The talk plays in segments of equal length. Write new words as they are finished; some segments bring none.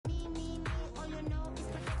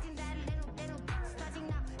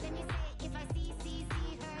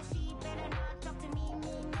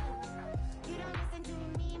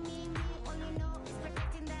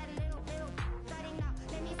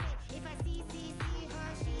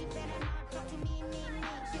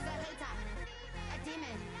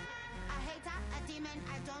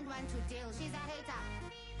deal. She's a hater,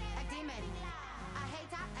 a demon. A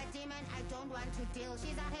hater, a demon, I don't want to deal.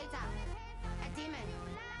 She's a hater, a demon.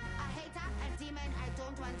 A hater, a demon, I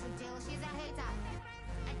don't want to deal. She's a hater,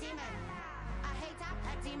 a demon. A hater,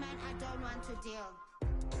 a demon, I don't want to deal.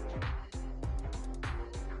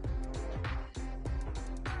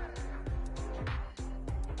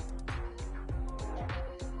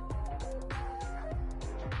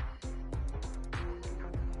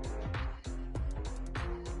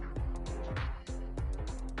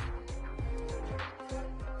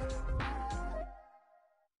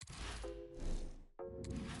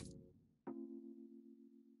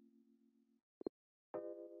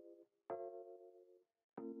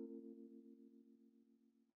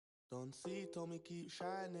 Don't see, told me keep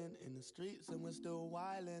shining in the streets and we're still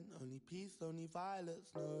wildin'. Only peace, only violence,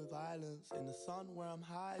 no violence. In the sun where I'm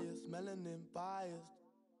highest, melanin biased.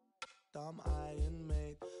 Dumb iron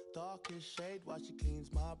made, darkest shade while she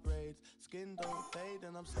cleans my braids. Skin don't fade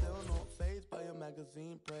and I'm still not fazed by your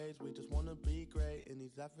magazine praise. We just wanna be great in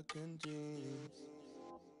these African jeans.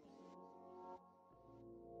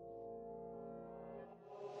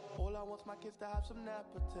 All I want's my kids to have some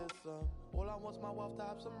nepotism. All I want's my wealth to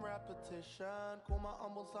have some repetition. Call my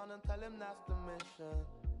humble son and tell him that's the mission.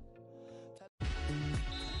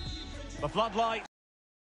 The floodlights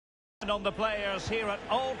on the players here at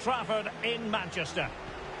Old Trafford in Manchester.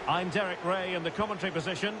 I'm Derek Ray in the commentary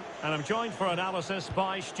position, and I'm joined for analysis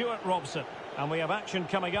by Stuart Robson. And we have action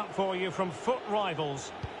coming up for you from foot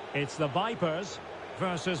rivals. It's the Vipers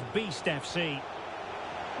versus Beast FC.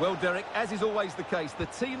 Well, Derek, as is always the case, the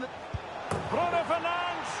team that... Bruno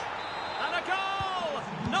Fernandes! And a goal!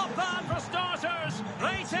 Not bad for starters.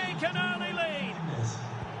 They take an early lead.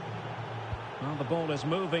 Well, the ball is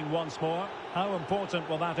moving once more. How important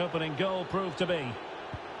will that opening goal prove to be?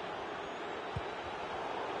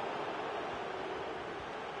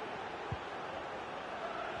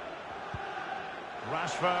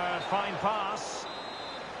 Rashford, fine pass.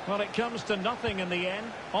 Well, it comes to nothing in the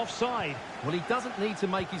end. Offside. Well, he doesn't need to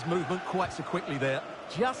make his movement quite so quickly there.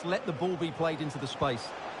 Just let the ball be played into the space.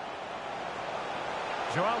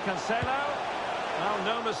 Joao Cancelo. Well,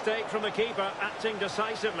 no mistake from the keeper, acting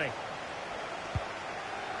decisively.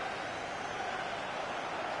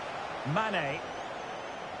 Mane.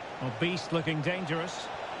 Well, Beast looking dangerous.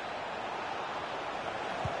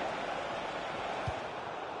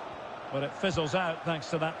 But it fizzles out thanks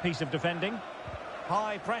to that piece of defending.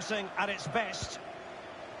 High pressing at its best.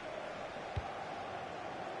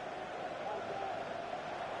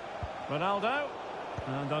 Ronaldo.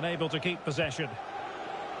 And unable to keep possession.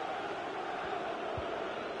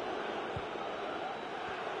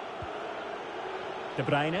 De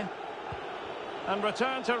Bruyne. And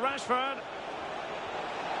return to Rashford.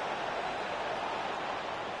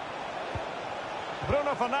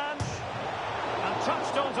 Bruno Fernandes. And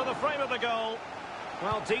touched onto the frame of the goal.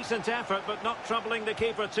 Well, decent effort, but not troubling the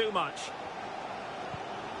keeper too much.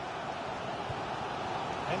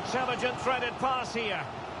 Intelligent threaded pass here.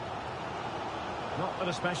 Not an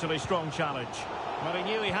especially strong challenge. But he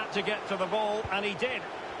knew he had to get to the ball, and he did.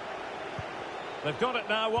 They've got it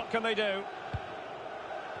now, what can they do?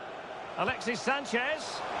 Alexis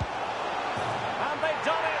Sanchez. And they've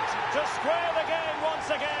done it to square the game once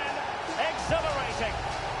again. Exhilarating.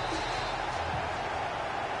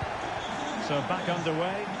 So back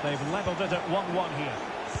underway, they've levelled it at 1-1 here.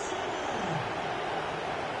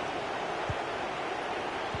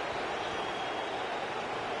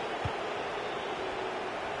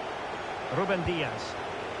 Ruben Diaz.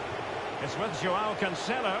 It's with Joao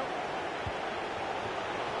Cancelo.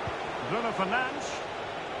 Bruno Fernandes.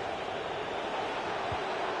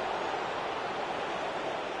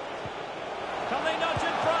 Can they nudge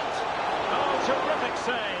in front? Oh, terrific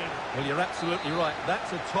save. Well, you're absolutely right.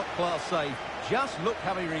 That's a top-class save. Just look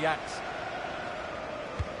how he reacts.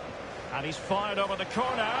 And he's fired over the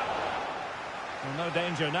corner. Well, no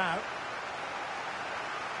danger now.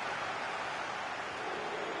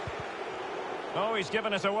 Oh, he's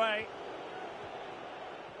given it away.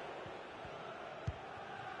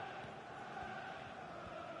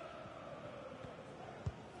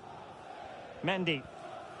 Mendy.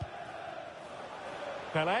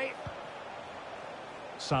 Pelé.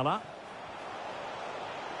 Salah.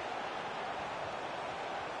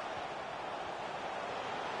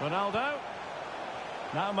 Ronaldo.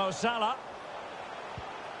 Now Mo Salah.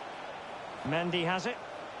 Mendy has it.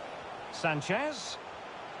 Sanchez.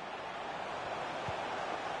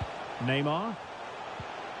 Neymar.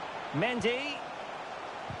 Mendy.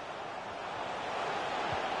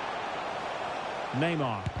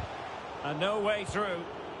 Neymar. And no way through.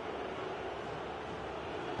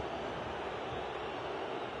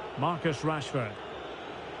 Marcus Rashford.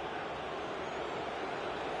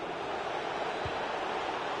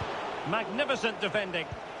 Magnificent defending.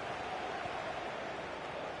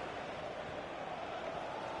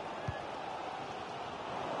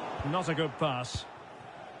 Not a good pass.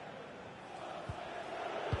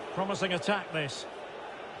 Promising attack, this.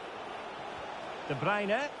 De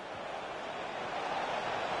Bruyne.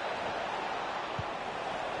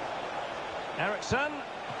 Eriksen.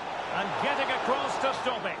 And getting across to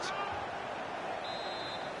stop it.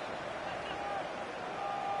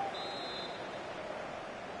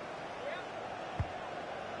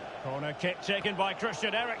 Corner kick taken by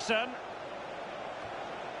Christian Eriksen.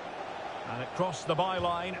 And it crossed the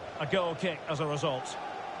byline. A goal kick as a result.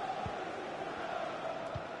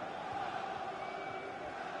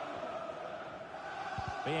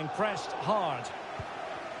 Being pressed hard.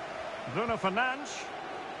 Bruno Fernandes.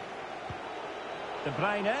 De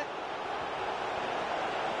Bruyne.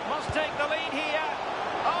 Must take the lead here.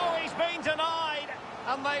 Oh, he's been denied.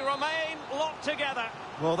 And they remain locked together.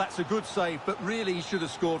 Well, that's a good save, but really he should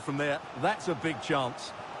have scored from there. That's a big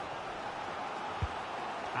chance.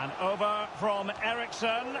 And over from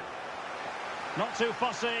Eriksen. Not too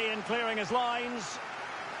fussy in clearing his lines.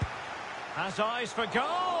 Has eyes for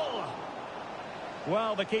goal.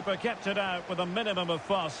 Well, the keeper kept it out with a minimum of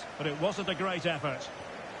fuss, but it wasn't a great effort.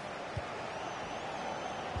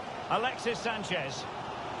 Alexis Sanchez.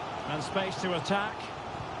 And space to attack.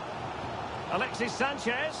 Alexis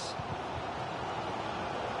Sanchez.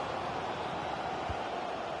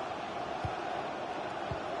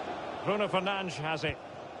 Bruno Fernandes has it.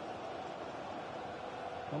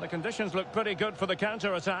 Well, the conditions look pretty good for the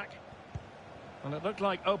counter-attack. And it looked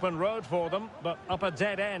like open road for them, but up a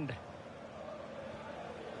dead end.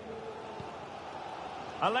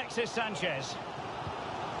 Alexis Sanchez.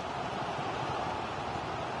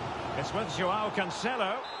 It's with Joao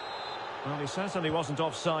Cancelo. Well, he certainly wasn't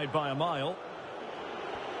offside by a mile.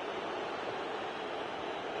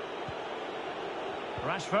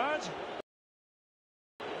 Rashford.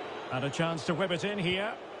 And a chance to whip it in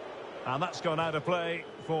here. And that's gone out of play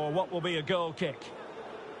for what will be a goal kick.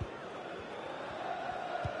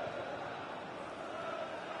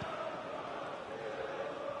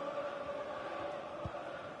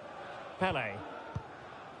 Pele.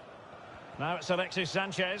 Now it's Alexis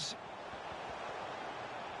Sanchez.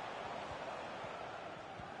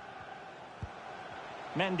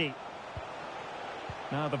 Mendy.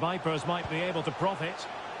 Now the Vipers might be able to profit.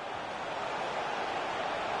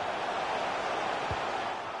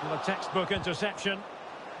 Well, a textbook interception.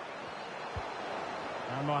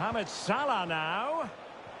 And Mohamed Salah now.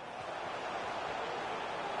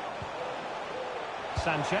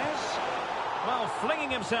 Sanchez. Well,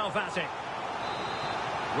 flinging himself at it.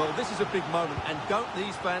 Well, this is a big moment, and don't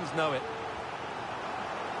these fans know it?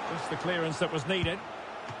 Just the clearance that was needed.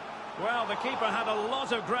 Well, the keeper had a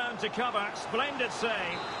lot of ground to cover. Splendid save.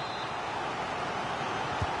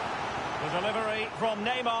 The delivery from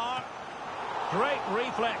Neymar. Great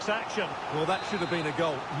reflex action. Well, that should have been a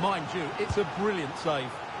goal. Mind you, it's a brilliant save.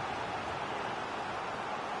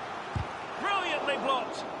 Brilliantly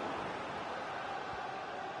blocked.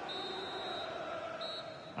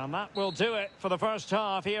 And that will do it for the first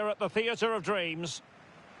half here at the Theatre of Dreams.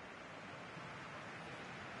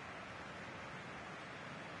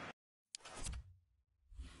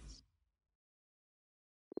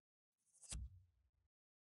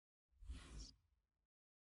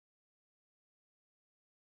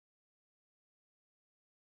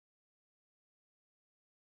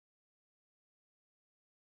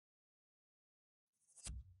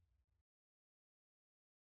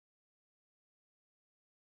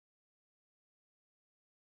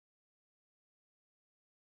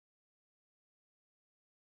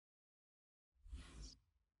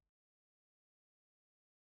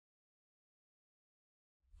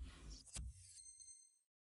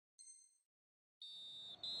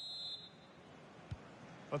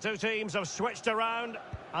 The two teams have switched around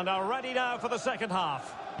and are ready now for the second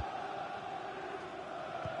half.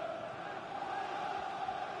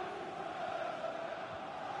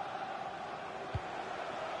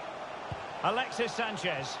 Alexis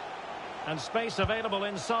Sanchez. And space available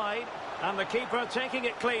inside. And the keeper taking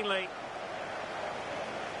it cleanly.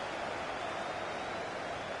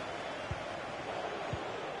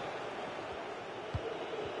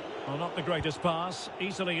 Well, not the greatest pass.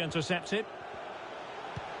 Easily intercepted.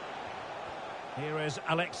 Here is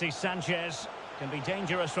Alexis Sanchez. Can be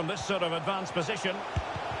dangerous from this sort of advanced position.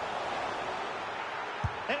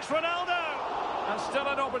 It's Ronaldo! And still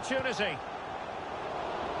an opportunity.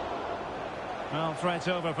 Well, threat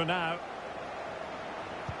over for now.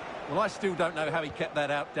 Well, I still don't know how he kept that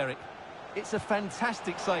out, Derek. It's a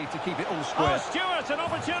fantastic save to keep it all square. Oh, Stewart, an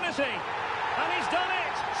opportunity. And he's done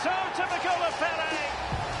it. So typical of Pele.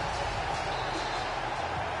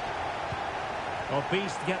 Well,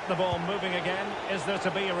 Beast get the ball moving again. Is there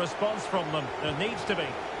to be a response from them? There needs to be.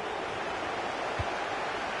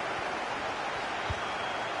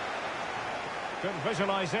 Good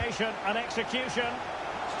visualisation and execution.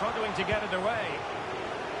 Struggling to get it away.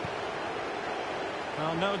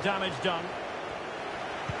 Well, no damage done.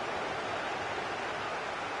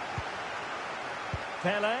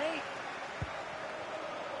 Pele.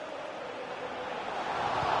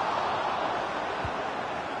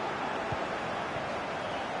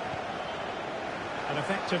 An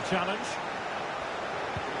effective challenge.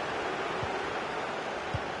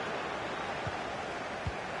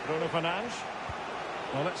 Bruno Fernandes.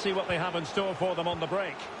 Well, let's see what they have in store for them on the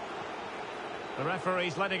break. The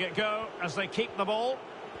referee's letting it go as they keep the ball.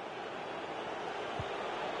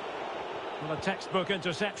 Well, a textbook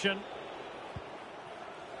interception.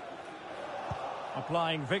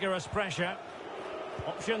 Applying vigorous pressure.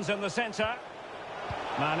 Options in the centre.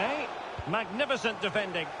 Mane. Magnificent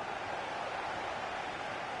defending.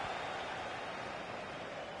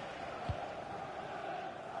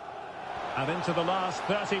 And into the last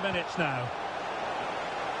 30 minutes now.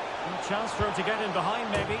 A chance for him to get in behind,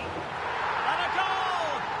 maybe. And a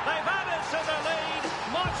goal! They've added to the lead.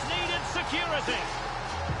 Much needed security.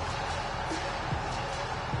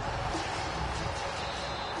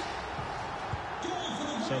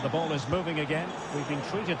 So the ball is moving again. We've been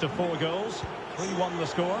treated to 4 goals. 3-1 the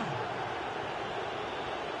score.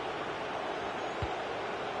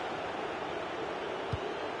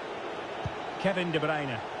 Kevin De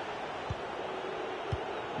Bruyne.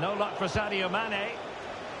 No luck for Sadio Mane.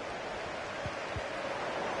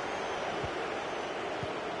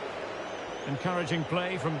 Encouraging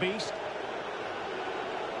play from Beast.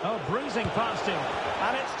 Oh, breezing past him.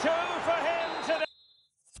 And it's 2 for him today.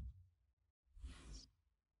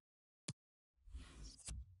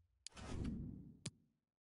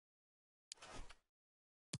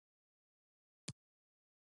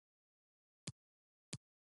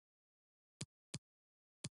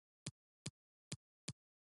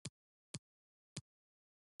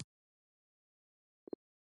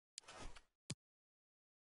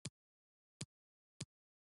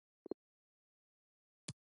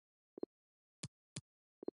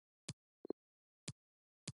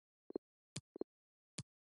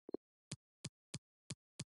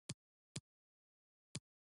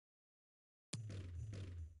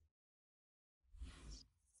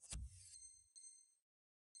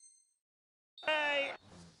 Hey.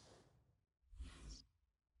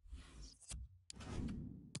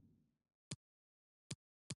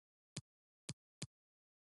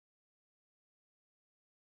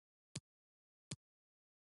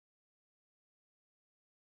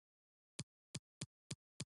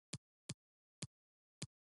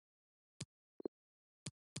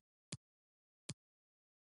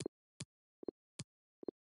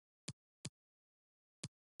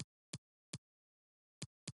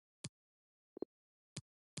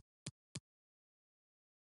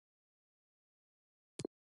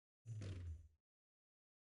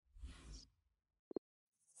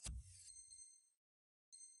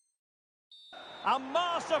 A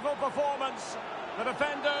masterful performance. The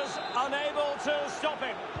defenders unable to stop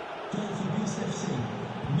him.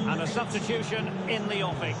 And a substitution in the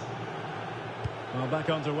offing. Well, back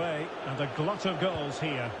underway, and a glut of goals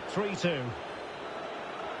here. 3-2.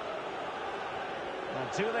 Well,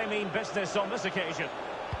 do they mean business on this occasion?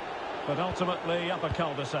 But ultimately up a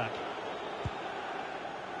cul-de-sac.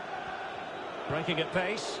 Breaking at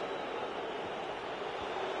pace.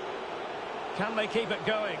 Can they keep it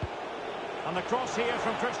going? And the cross here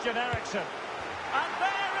from Christian Eriksen. And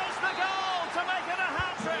there is the goal to make it a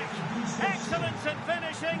hat-trick. Excellence in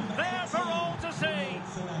finishing, there for all to see.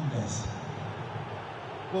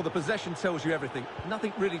 Well, the possession tells you everything.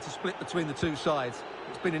 Nothing really to split between the two sides.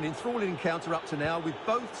 It's been an enthralling encounter up to now, with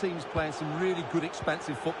both teams playing some really good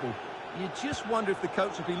expansive football. You just wonder if the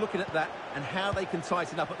coach will be looking at that and how they can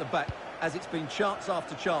tighten up at the back, as it's been chance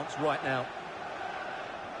after chance right now.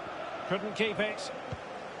 Couldn't keep it.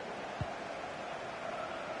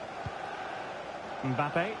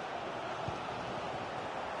 Mbappe.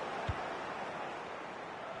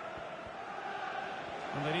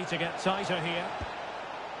 And they need to get tighter here.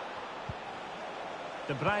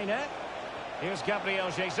 De Bruyne. Here's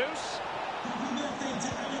Gabriel Jesus.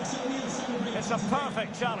 It's a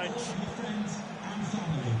perfect challenge.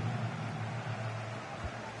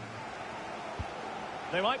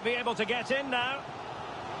 They might be able to get in now.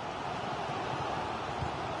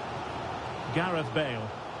 Gareth Bale.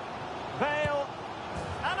 Bale,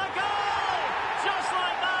 and a goal! Just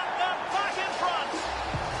like that, they're back in front.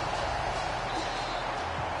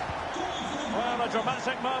 Well, a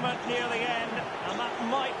dramatic moment near the end, and that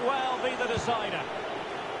might well be the decider.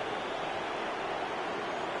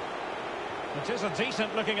 It is a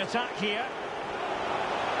decent-looking attack here.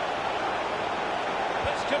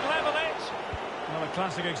 This could level it. Well, a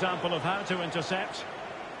classic example of how to intercept.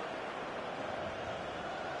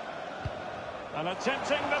 And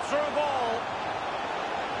attempting the through ball.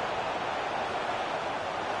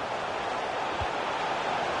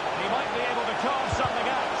 He might be able to carve something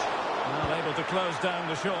out. Well, able to close down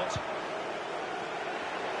the shot.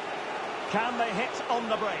 Can they hit on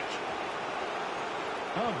the break?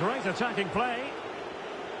 Oh, great attacking play.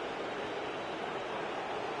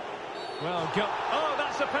 Well, oh,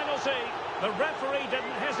 that's a penalty. The referee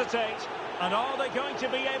didn't hesitate. And are they going to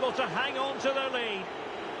be able to hang on to their lead?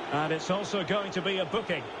 And it's also going to be a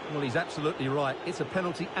booking. Well, he's absolutely right. It's a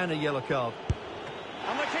penalty and a yellow card.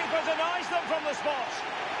 And the keeper denies them from the spot.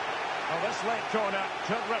 Well, this late corner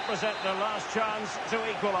could represent their last chance to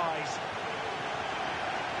equalise.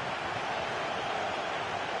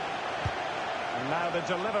 And now the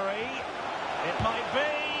delivery. It might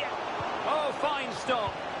be. Oh, fine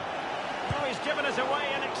stop. Oh, he's given us away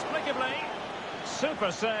inexplicably.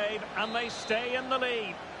 Super save, and they stay in the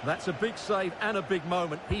lead. That's a big save and a big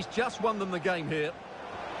moment. He's just won them the game here.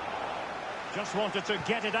 Just wanted to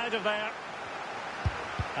get it out of there.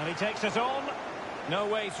 And he takes it on. No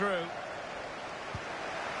way through.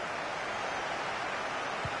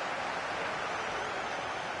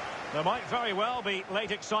 There might very well be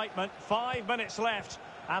late excitement. 5 minutes left,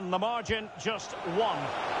 and the margin just 1.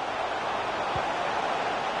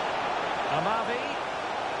 Amavi.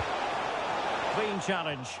 Clean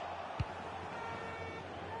challenge.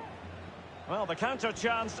 Well, the counter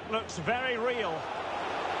chance looks very real.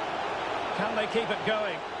 Can they keep it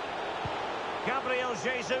going? Gabriel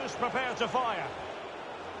Jesus prepared to fire.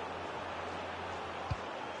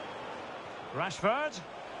 Rashford.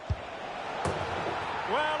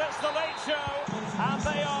 Well, it's the late show, and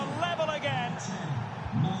they are level again.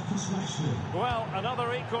 Well, another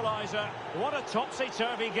equaliser. What a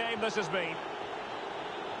topsy-turvy game this has been.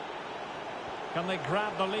 Can they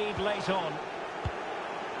grab the lead late on?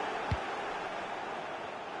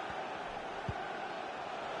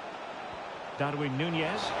 Darwin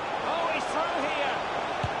Núñez. Oh, he's through here.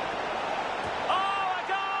 Oh, a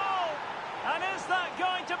goal! And is that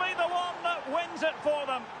going to be the one that wins it for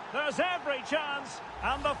them? There's every chance,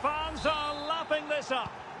 and the fans are lapping this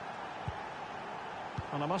up.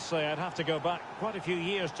 And I must say, I'd have to go back quite a few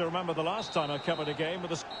years to remember the last time I covered a game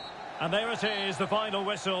with a... And there it is, the final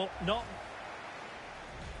whistle. Not